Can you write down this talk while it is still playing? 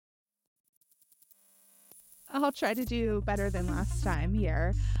I'll try to do better than last time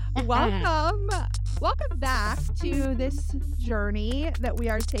here. Welcome. Welcome back to this journey that we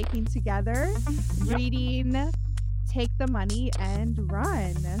are taking together, Yep. reading Take the Money and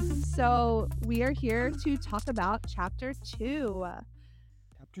Run. So, we are here to talk about chapter 2.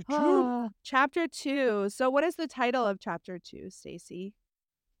 Chapter 2. Chapter 2. So, what is the title of chapter 2, Stacy?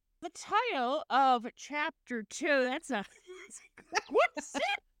 The title of chapter 2, that's a what is it?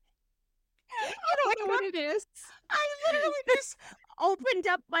 I Oh don't know my what god. it is. I literally just opened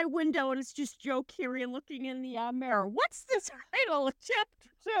up my window and it's just Joe Keery looking in the mirror. What's the title of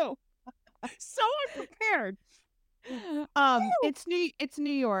chapter 2? So unprepared. Woo! It's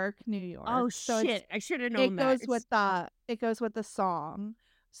New York, New Oh York. So shit. I should have known it that. goes with It's the song.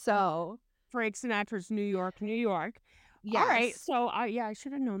 So, Frank Sinatra's New York, New York. All right. yes. So yeah, I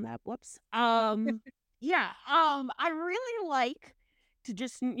should have known that. Whoops. Yeah. I really like to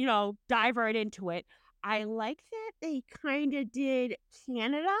just, dive right into it. I like that they kind of did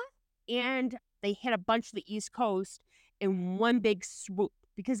Canada and they hit a bunch of the East Coast in one big swoop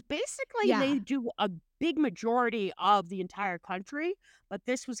because basically Yeah. they do a big majority of the entire country, but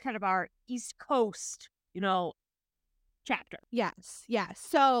this was kind of our East Coast, chapter. Yes. Yes.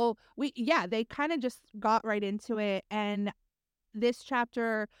 So, they kind of just got right into it, and this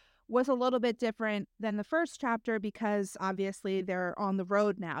chapter was a little bit different than the first chapter because obviously they're on the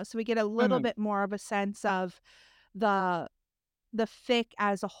road now. So we get a little Mhm. bit more of a sense of the fic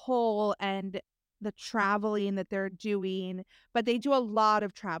as a whole and the traveling that they're doing, but they do a lot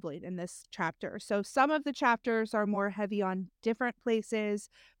of traveling in this chapter. So some of the chapters are more heavy on different places.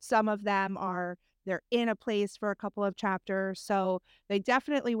 Some of them are they're in a place for a couple of chapters. So they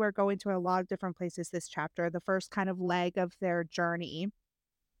definitely were going to a lot of different places this chapter, the first kind of leg of their journey.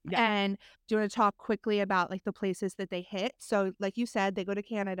 Yeah. And do you want to talk quickly about like the places that they hit? So like you said, they go to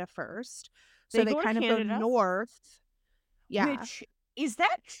Canada first. So They they go to kind of go Canada. north. Yeah. Which is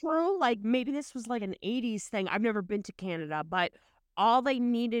that true? Like, maybe this was like an 80s thing. I've never been to Canada, but all they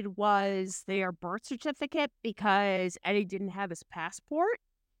needed was their birth certificate because Eddie didn't have his passport.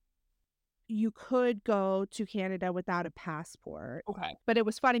 You could go to Canada without a passport. Okay. But it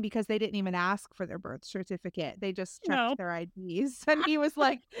was funny because they didn't even ask for their birth certificate. They just checked No, their IDs. And he was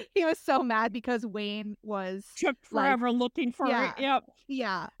so mad because Wayne was took like, forever looking for it. yeah, Yep.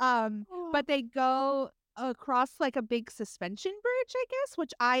 yeah. Oh, But they go across like a big suspension bridge, I guess,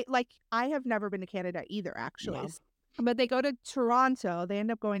 which I have never been to Canada either, actually. no, But they go to Toronto. They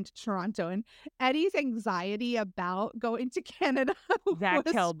end up going to Toronto, and Eddie's anxiety about going to Canada that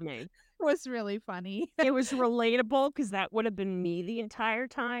was killed me. was really funny. It was relatable because that would have been me the entire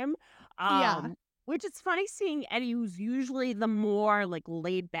time. Yeah. Which is funny seeing Eddie, who's usually the more like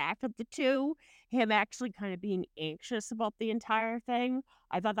laid back of the two, him actually kind of being anxious about the entire thing.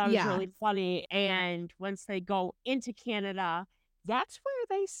 I thought that was Yeah. really funny. And once they go into Canada, that's where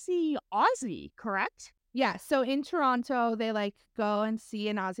they see Ozzy, correct? Yeah, so in Toronto, they, like, go and see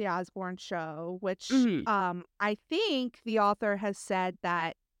an Ozzy Osbourne show, which, Hmm. I think the author has said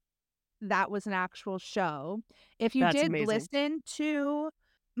that that was an actual show. If you That's did amazing. listen to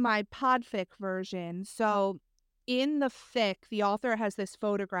my podfic version, so in the fic, the author has this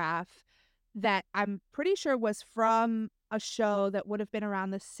photograph that I'm pretty sure was from a show that would have been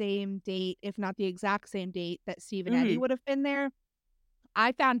around the same date, if not the exact same date that Steve and Eddie Hmm. would have been there.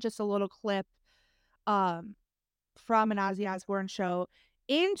 I found just a little clip, um, from an Ozzy Osbourne show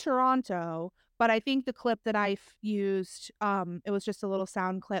in Toronto, but I think the clip that used, it was just a little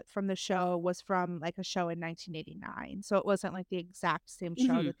sound clip from the show, was from, like, a show in 1989, so it wasn't, like, the exact same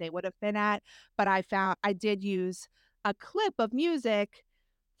show Hmm. that they would have been at, but I did use a clip of music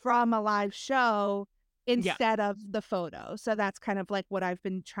from a live show Yeah. instead of the photo, so that's kind of, like, what I've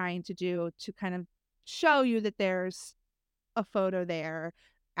been trying to do to kind of show you that there's a photo there,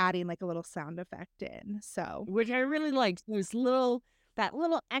 adding, like, a little sound effect in, so Which I really liked. That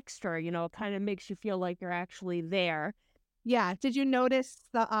little extra, kind of makes you feel like you're actually there. yeah, did you notice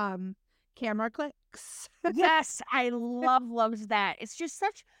the, camera clicks? Yes, I loved that. It's just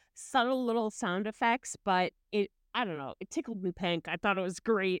such subtle little sound effects, but I don't know, it tickled me pink. I thought it was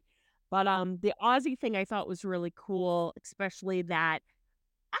great. But the Aussie thing I thought was really cool, especially that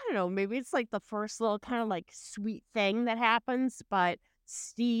I don't know, maybe it's like the first little kind of like sweet thing that happens, but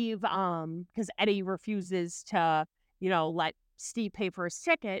Steve, because Eddie refuses to, let Steve pay for his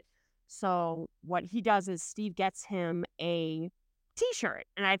ticket. So what he does is Steve gets him a t-shirt.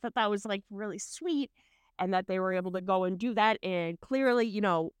 And I thought that was like really sweet and that they were able to go and do that. And clearly,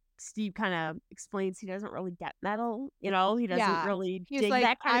 Steve kind of explains he doesn't really get metal, he doesn't Yeah. really He's dig like,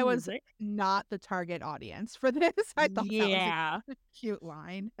 that kind of "I was music. not the target audience for this." I thought that was a Yeah. cute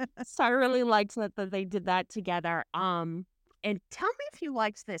line. So I really liked that they did that together. And tell me if you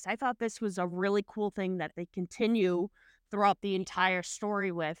liked this. I thought this was a really cool thing that they continue throughout the entire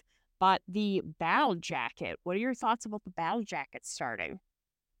story with. But the battle jacket. What are your thoughts about the battle jacket starting?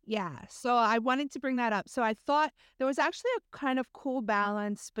 Yeah, so I wanted to bring that up. So I thought there was actually a kind of cool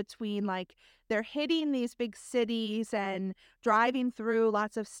balance between like they're hitting these big cities and driving through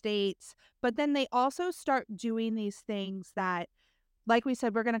lots of states, but then they also start doing these things that, like we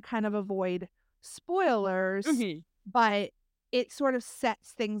said, we're going to kind of avoid spoilers, Hmm. but it sort of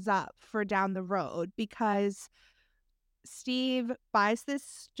sets things up for down the road because Steve buys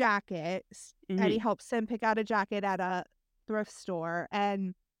this jacket. Eddie Hmm. helps him pick out a jacket at a thrift store,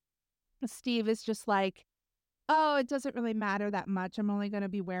 and Steve is just like, "Oh, it doesn't really matter that much. I'm only gonna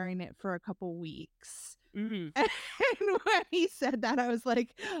be wearing it for a couple weeks." Hmm. And when he said that, I was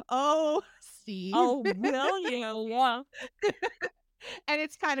like, "Oh, Steve." Oh, will you? Yeah. And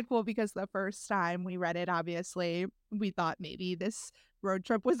it's kinda cool because the first time we read it, obviously, we thought maybe this road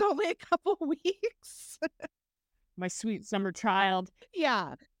trip was only a couple weeks. My sweet summer child.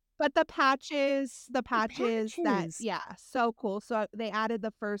 Yeah. But the The patches that patches. yeah, so cool. So they added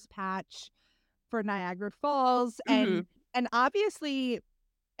the first patch for Niagara Falls, Hmm. and obviously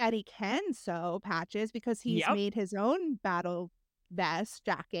Eddie can sew patches because he's Yep. made his own battle vest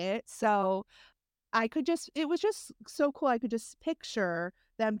jacket. So I could just it was just so cool. I could just picture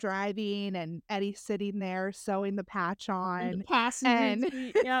them driving and Eddie sitting there sewing the patch In the on. passenger And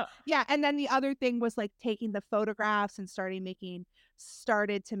seat. Yep. yeah, and then the other thing was like taking the photographs and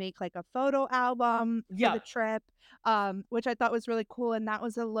started to make like a photo album for the Yep. trip, which I thought was really cool. And that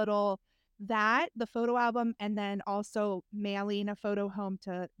was a little that the photo album, and then also mailing a photo home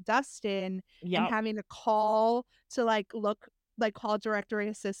to Dustin and Yep. having to call to like call directory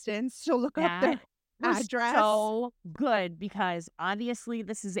assistants to look up That their was address. so good because obviously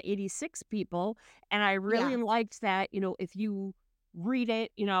this is 86 people. And I really Yeah. liked that, if you read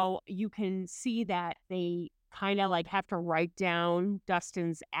it, you can see that they kind of like have to write down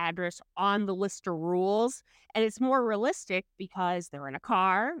Dustin's address on the list of rules. And it's more realistic because they're in a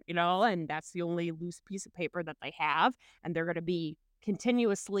car, and that's the only loose piece of paper that they have. And they're going to be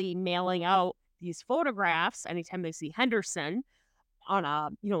continuously mailing out these photographs anytime they see Henderson on a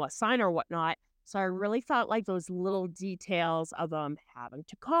sign or whatnot. So I really thought like those little details of them having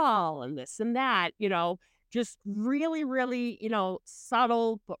to call and this and that, just really, really,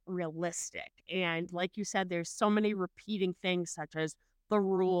 subtle but realistic. And like you said, there's so many repeating things such as the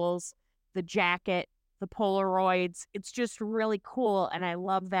rules, the jacket, the Polaroids. It's just really cool. And I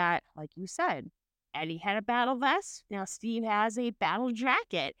love that, like you said, Eddie had a battle vest. Now Steve has a battle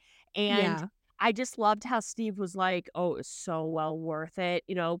jacket. And Yeah. I just loved how Steve was like, "Oh, it's so well worth it,"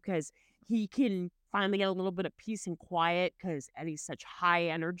 because he can finally get a little bit of peace and quiet because Eddie's such high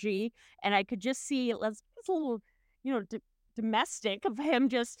energy, and I could just see it's a little, domestic of him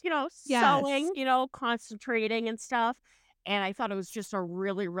just, Yes. sewing, concentrating and stuff, and I thought it was just a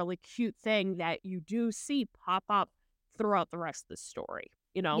really, really cute thing that you do see pop up throughout the rest of the story.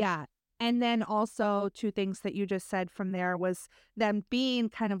 Yeah. And then also 2 things that you just said from there was them being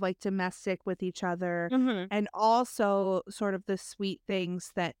kind of like domestic with each other, Mhm. and also sort of the sweet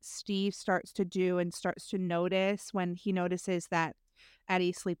things that Steve starts to do and starts to notice when he notices that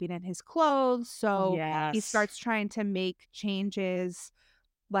Eddie's sleeping in his clothes. So he Yes. starts trying to make changes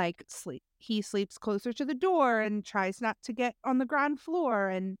like he sleeps closer to the door and tries not to get on the ground floor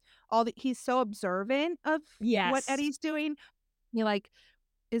and he's so observant of what Yes. Eddie's doing. He like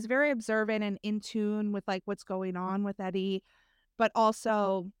is very observant and in tune with, like, what's going on with Eddie, but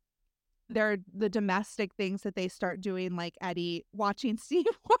also there are the domestic things that they start doing, like Eddie watching Steve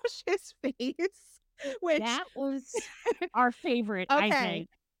wash his face, which That was our favorite, I okay, think.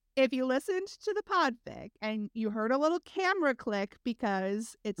 if you listened to the podfic and you heard a little camera click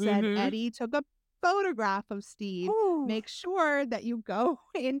because it said Mhm. Eddie took a photograph of Steve, Whew. make sure that you go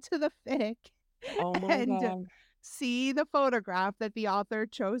into the fic Oh my and god. see the photograph that the author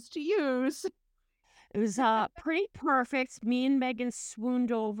chose to use. It was, pretty perfect. Me and Megan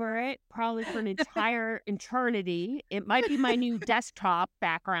swooned over it probably for an entire eternity. It might be my new desktop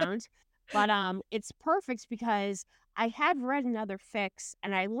background, but, it's perfect because I had read another fix,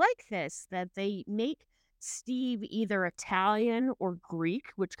 and I like this, that they make Steve either Italian or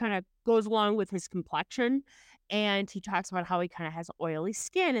Greek, which kinda goes along with his complexion, and he talks about how he kinda has oily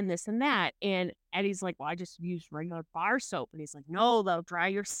skin and this and that, and Eddie's like, "Well, I just use regular bar soap," and he's like, "No, they'll dry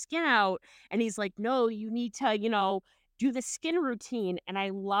your skin out." And he's like, "No, you need to, do the skin routine, and I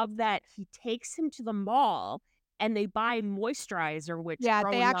love that he takes him to the mall and they buy moisturizer, which Yeah, they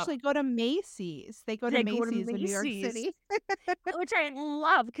growing up actually go to Macy's. They go to they go to Macy's in New York Macy's, City. which I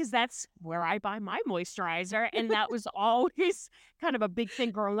love because that's where I buy my moisturizer, and that was always kind of a big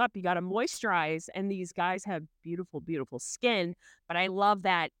thing growing up. You gotta moisturize, and these guys have beautiful, beautiful skin, but I love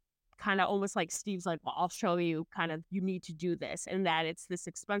that kinda almost like Steve's like, "Well, I'll show you kind of you need to do this," and that it's this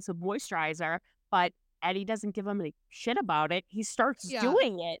expensive moisturizer, but Eddie doesn't give him any shit about it. He starts Yeah.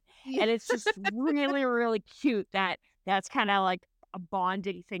 doing it, Yeah. and it's just really, really cute that that's kinda like a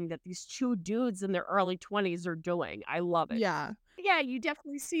bonding thing that these 2 dudes in their early 20s are doing. I love it. Yeah. Yeah, you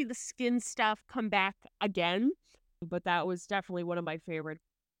definitely see the skin stuff come back again, but that was definitely one of my favorite.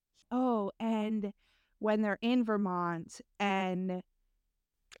 Oh, and when they're in Vermont and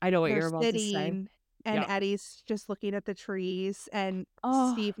I know what they're you're about to say. sitting and Yeah. Eddie's just looking at the trees and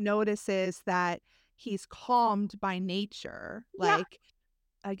Oh, Steve notices that he's calmed by nature, yeah. like,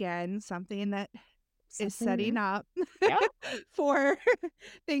 again, something that is Something setting new. up Yeah. for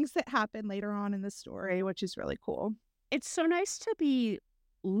things that happen later on in the story, which is really cool. It's so nice to be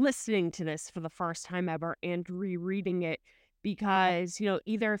listening to this for the first time ever and rereading it because,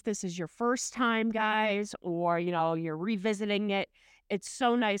 either if this is your first time, guys, or, you're revisiting it, it's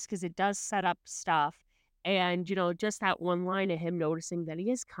so nice because it does set up stuff. And, just that one line of him noticing that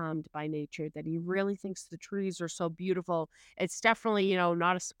he is calmed by nature, that he really thinks the trees are so beautiful. It's definitely,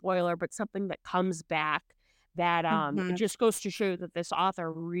 not a spoiler, but something that comes back that it Mhm. just goes to show that this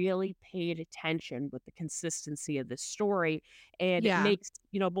author really paid attention with the consistency of the story, and it Yeah. makes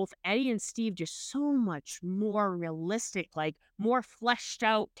both Eddie and Steve just so much more realistic, like more fleshed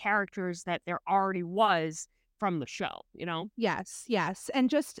out characters that there already was from the show. Yes, yes, and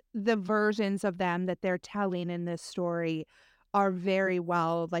just the versions of them that they're telling in this story are very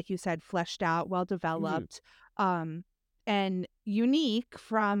well, like you said, fleshed out, well Mhm. developed, um, and unique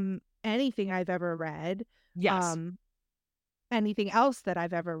from anything I've ever read, Yes. um, anything else that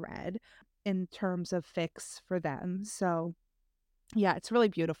I've ever read in terms of fix for them, so, yeah, it's really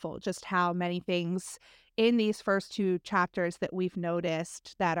beautiful just how many things in these first 2 chapters that we've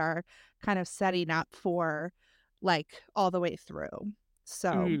noticed that are kind of setting up for, like, all the way through.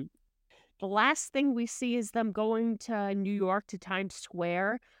 So, Mhm. The last thing we see is them going to New York to Times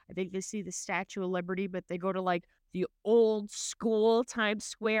Square. I think they see the Statue of Liberty, but they go to like the old school Times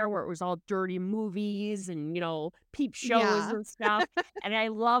Square where it was all dirty movies and, peep shows yeah, and stuff. And I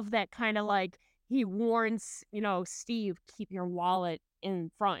love that kind of like he warns, Steve, keep your wallet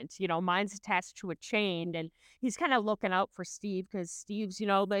in front. Mine's attached to a chain. And he's kind of looking out for Steve because Steve's,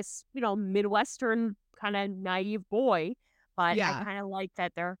 this, Midwestern kind of naive boy. But I yeah. kind of like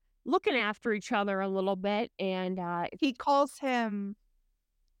that they're looking after each other a little bit, and, He calls him,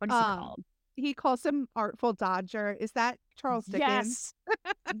 what is he um, called? he calls him Artful Dodger. Is that Charles Dickens? Yes.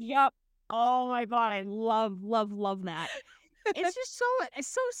 Yep. Oh my god, I love, love, love that. It's just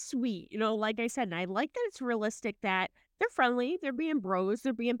so sweet, like I said, and I like that it's realistic that they're friendly, they're being bros,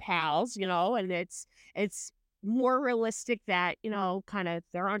 they're being pals, and it's more realistic that, kinda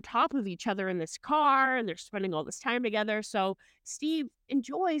they're on top of each other in this car and they're spending all this time together. So Steve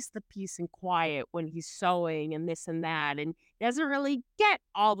enjoys the peace and quiet when he's sewing and this and that, and he doesn't really get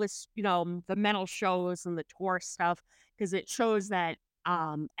all this, the metal shows and the tour stuff because it shows that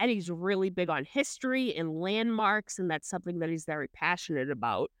Eddie's really big on history and landmarks, and that's something that he's very passionate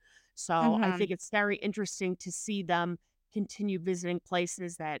about. So I Mhm. think it's very interesting to see them continue visiting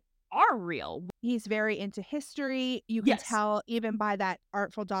places that are real. He's very into history. You can Yes. tell even by that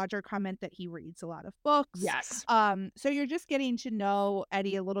Artful Dodger comment that he reads a lot of books. Yes. So you're just getting to know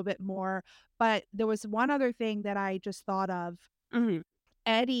Eddie a little bit more. But there was one other thing that I just thought of. Mhm.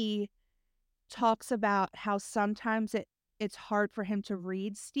 Eddie talks about how sometimes it's hard for him to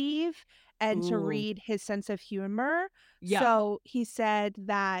read Steve and to Ooh. read his sense of humor. Yep. So he said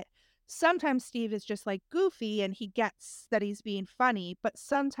that sometimes Steve is just like goofy and he gets that he's being funny, but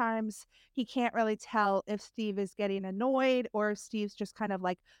sometimes he can't really tell if Steve is getting annoyed or if Steve's just kind of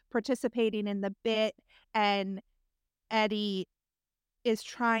like participating in the bit, and Eddie is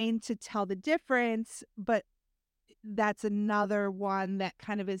trying to tell the difference, but that's another one that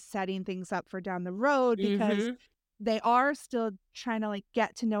kind of is setting things up for down the road because Mhm. they are still trying to, like,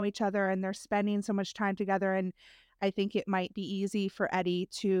 get to know each other and they're spending so much time together, and I think it might be easy for Eddie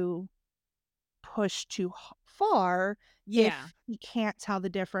to push too far Yeah. if he can't tell the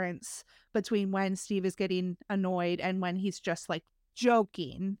difference between when Steve is getting annoyed and when he's just, like,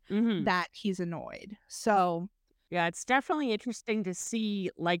 joking Mhm. that he's annoyed. So, Yeah, it's definitely interesting to see,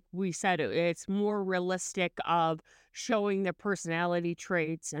 like we said, it's more realistic of showing their personality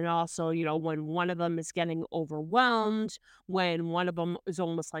traits and also, when one of them is getting overwhelmed, when one of them is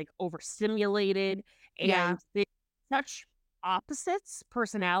almost like overstimulated, Yeah. and they such opposites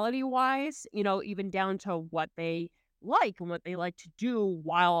personality wise, even down to what they like and what they like to do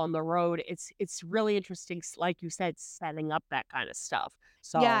while on the road. It's really interesting, like you said, setting up that kind of stuff.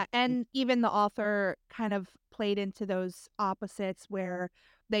 So Yeah, and even the author kind of played into those opposites where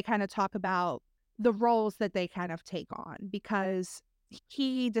they kinda talk about the roles that they kind of take on because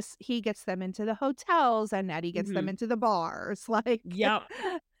he gets them into the hotels and Eddie gets them mhm. into the bars, like, Yep.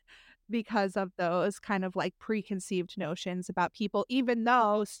 because of those kind of, like, preconceived notions about people, even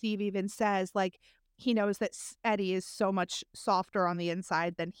though Steve even says, like, he knows that Eddie is so much softer on the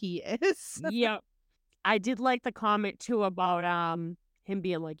inside than he is. Yep. I did like the comment too about, him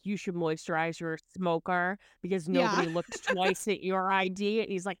being like, "You should moisturize, you're a smoker," because Yeah. nobody looked twice at your ID,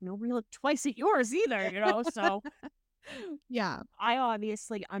 and he's like, "Nobody looked twice at yours either," so Yeah.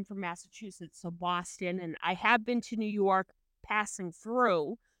 I'm from Massachusetts, so Boston, and I have been to New York passing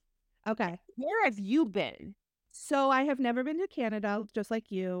through. Okay. Where have you been? So I have never been to Canada, just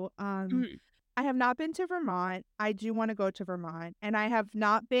like you. Mhm. I have not been to Vermont. I do want to go to Vermont, and I have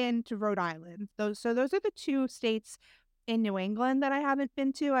not been to Rhode Island. Those are the two states in New England that I haven't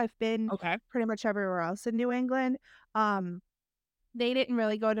been to. I've been Okay. pretty much everywhere else in New England. Um, they didn't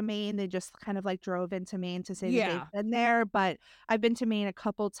really go to Maine. They just kind of like drove into Maine to say that they've Yeah. been there. But I've been to Maine a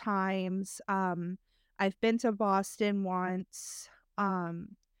couple times. I've been to Boston once.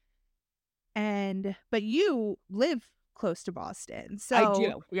 But you live close to Boston, I so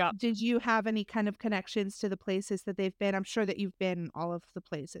do, yeah. did you have any kind of connections to the places that they've been? I'm sure that you've been all of the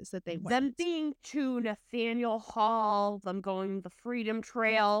places that they Them went. being to Nathaniel Hall, them going the Freedom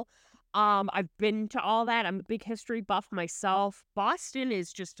Trail. I've been to all that. I'm a big history buff myself. Boston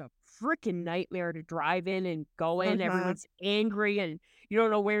is just a freaking nightmare to drive in and go in. Uh-huh. Everyone's angry and you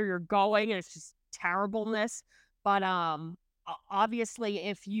don't know where you're going, and it's just terribleness. But obviously,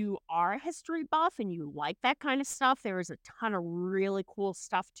 if you are a history buff and you like that kind of stuff, there is a ton of really cool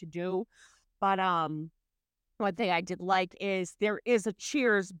stuff to do. But one thing I did like is there is a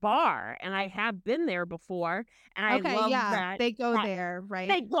Cheers bar, and I have been there before, and I Okay, love yeah, that they go that there, right?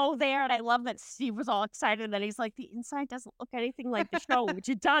 they go there, and I love that Steve was all excited that he's like, "The inside doesn't look anything like the show," which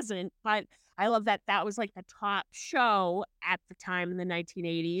it doesn't, but I love that that was, like, the top show at the time in the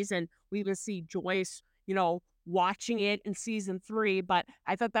 1980s, and we even see Joyce, watching it in season 3, but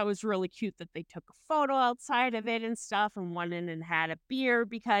I thought that was really cute that they took a photo outside of it and stuff and went in and had a beer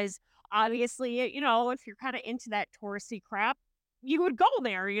because obviously, if you're kinda into that touristy crap, you would go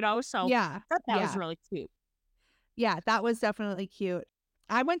there, so Yeah, I thought that was yeah, really cute. yeah, that was definitely cute.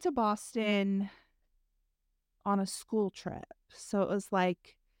 I went to Boston on a school trip, so it was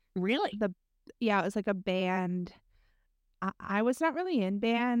like Really? the yeah, it was like a band. I was not really in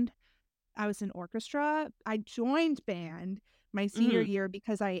band. I was in orchestra. I joined band my senior Mhm. year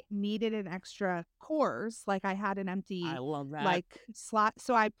because I needed an extra course, like, I had an I empty, love that. like, slot,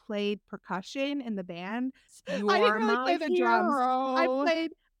 so I played percussion in the band. You I didn't are really my play the drums. I hero.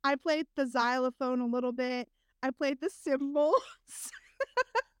 played I played the xylophone a little bit. I played the cymbals.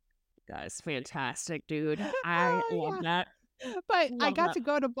 That's fantastic, dude. I Oh, love yeah. that. But I Love got that. to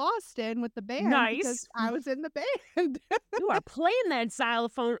go to Boston with the band because Nice. I was in the band. You are playing that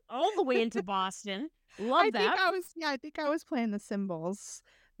xylophone all the way into Boston. Love that. I think I was playing the cymbals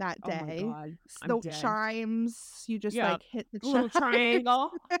that Oh my day. god. I'm The dead. chimes, you just, Yeah. like, hit the chimes. Little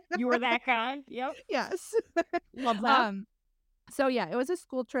triangle. You were that guy. Yep. Yes. Love that. Um, so, yeah, it was a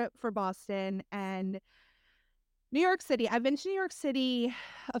school trip for Boston and New York City. I've been to New York City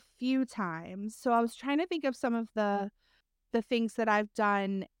a few times, so I was trying to think of some of the things that I've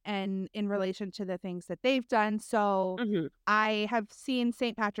done and in relation to the things that they've done. So, Mhm. I have seen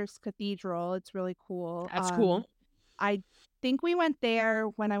St. Patrick's Cathedral. It's really cool. That's cool. I think we went there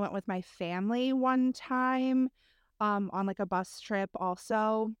when I went with my family one time, on, like, a bus trip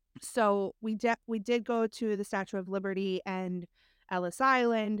also. So, we did go to the Statue of Liberty and Ellis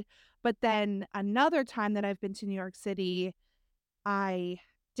Island, but then another time that I've been to New York City, I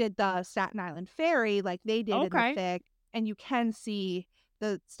did the Staten Island Ferry like they did in the Okay. FIC, and you can see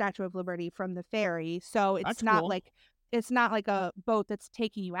the Statue of Liberty from the ferry, so That's cool. it's not like a boat that's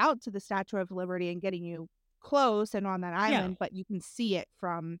taking you out to the Statue of Liberty and getting you close and on that Yeah. island, but you can see it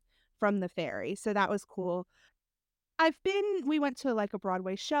from the ferry, so that was cool. We went to, like, a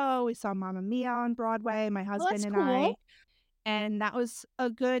Broadway show, we saw Mamma Mia on Broadway, my Well, husband that's and cool. I, and that was a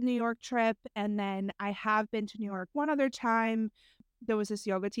good New York trip, and then I have been to New York one other time there was this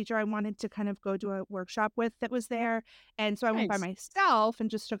yoga teacher I wanted to kind of go to a workshop with that was there. And so I went by Nice. myself and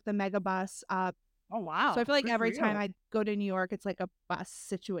just took the mega bus up. Oh, So I wow. feel like Good for every time you. I go to New York, it's like a bus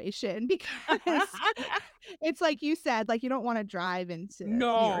situation because it's like you said, like you don't want to drive into New York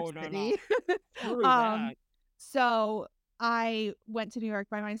No, no, City. no. True um, that. so I went to New York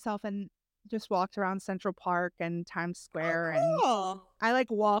by myself and just walked around Central Park and Times Oh, Square, and cool. I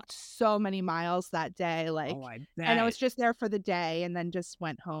like walked so many miles that day, Oh, like, I and I was bet. just there for the day and then just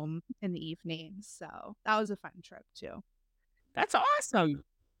went home in the evening. So that was a fun trip too. That's awesome.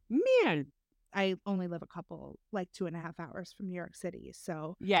 Man. I only live a couple, like 2.5 hours from New York City,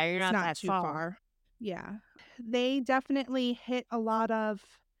 so Yeah, you're it's not not that too far. far. Yeah. They definitely hit a lot of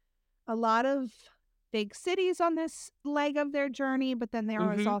big cities on this leg of their journey, but then there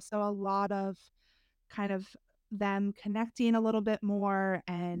was Mhm. also a lot of kind of them connecting a little bit more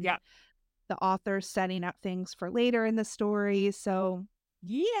and Yeah. the author setting up things for later in the story. So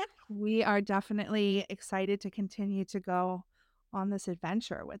Yeah. we are definitely excited to continue to go on this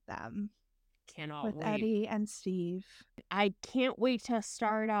adventure with them, Cannot with wait. Eddie and Steve. I can't wait to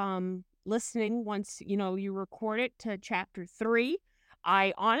start listening once, you record it to chapter 3.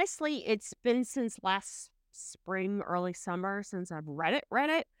 I honestly it's been since last spring, early summer since I've read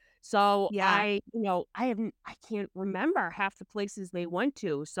it. So Yeah, I can't remember half the places they went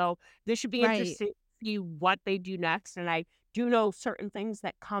to. So this should be right. interesting to see what they do next. And I do know certain things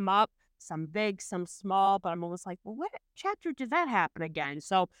that come up, some big, some small, but I'm almost like, well, what chapter did that happen again?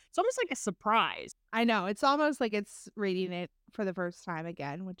 So it's almost like a surprise. I know. It's almost like it's reading it for the first time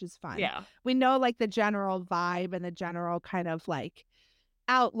again, which is fun. Yeah. We know like the general vibe and the general kind of like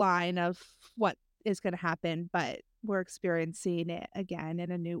outline of what is going to happen, but we're experiencing it again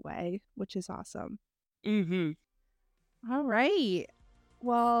in a new way, which is awesome. Mhm. All right.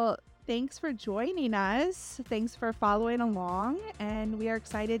 Well, thanks for joining us. Thanks for following along. And we are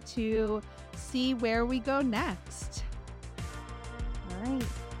excited to see where we go next. All right.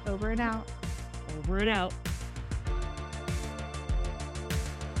 Over and out. Over and out.